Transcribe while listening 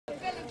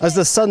As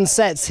the sun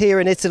sets here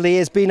in Italy,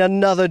 it's been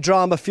another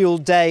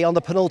drama-fueled day on the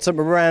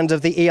penultimate round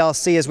of the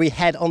ERC as we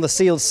head on the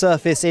sealed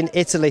surface in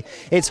Italy.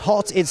 It's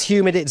hot, it's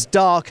humid, it's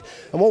dark,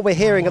 and what we're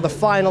hearing at the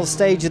final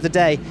stage of the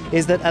day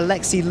is that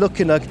Alexei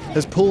Lukanuk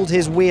has pulled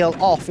his wheel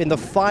off in the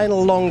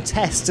final long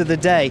test of the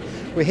day.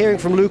 We're hearing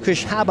from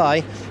Lukasz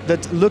Habaj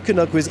that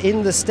Lukanuk was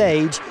in the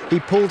stage. He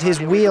pulled his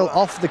wheel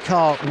off the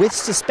car with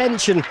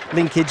suspension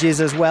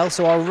linkages as well,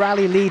 so our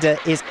rally leader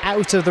is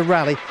out of the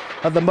rally.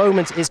 At the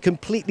moment, it's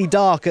completely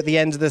dark at the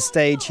end of the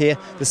stage here.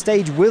 The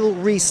stage will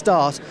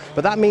restart,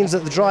 but that means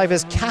that the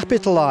drivers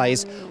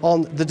capitalise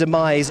on the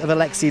demise of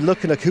Alexei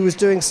Lukanuk, who was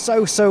doing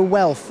so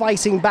well,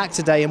 fighting back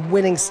today and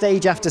winning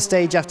stage after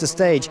stage after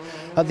stage.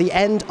 At the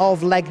end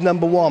of leg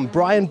number one,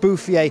 Brian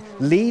Bouffier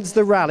leads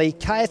the rally.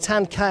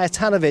 Kajetan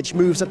Kajetanovic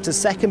moves up to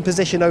second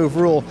position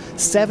overall,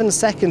 7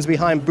 seconds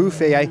behind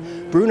Bouffier.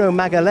 Bruno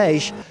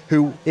Magalhaes,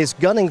 who is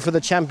gunning for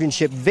the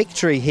championship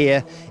victory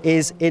here,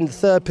 is in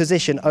third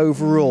position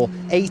overall,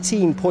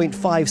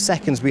 18.5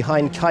 seconds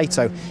behind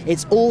Kaito.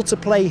 It's all to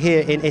play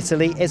here in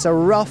Italy. It's a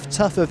rough,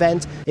 tough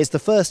event. It's the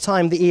first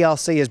time the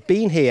ERC has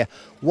been here.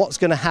 What's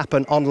going to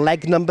happen on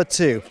leg number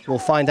two? We'll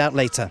find out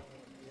later.